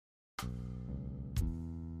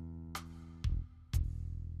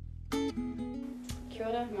Kia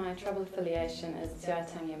ora, my tribal affiliation is Te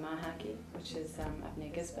Aitangi Mahaki, which is up near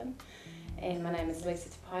Gisborne, and my name is Lisa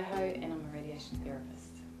Te Paiho and I'm a radiation therapist.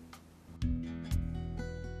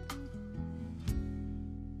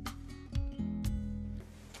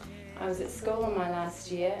 I was at school in my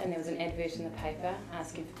last year and there was an advert in the paper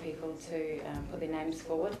asking for people to put their names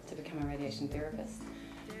forward to become a radiation therapist.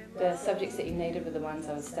 The subjects that you needed were the ones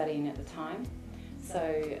I was studying at the time, so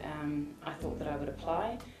I thought that I would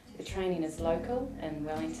apply. The training is local in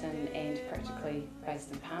Wellington and practically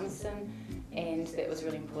based in Palmerston, and that was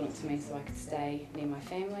really important to me so I could stay near my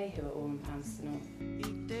family who are all in Palmerston North.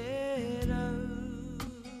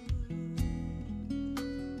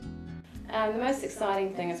 The most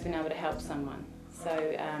exciting thing is being able to help someone. So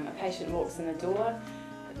a patient walks in the door,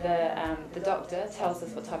 the doctor tells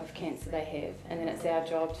us what type of cancer they have, and then it's our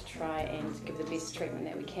job to try and give the best treatment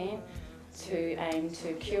that we can to aim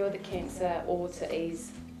to cure the cancer or to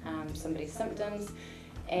ease somebody's symptoms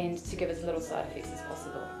and to give as little side effects as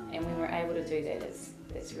possible. And when we're able to do that,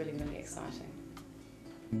 that's really, really exciting.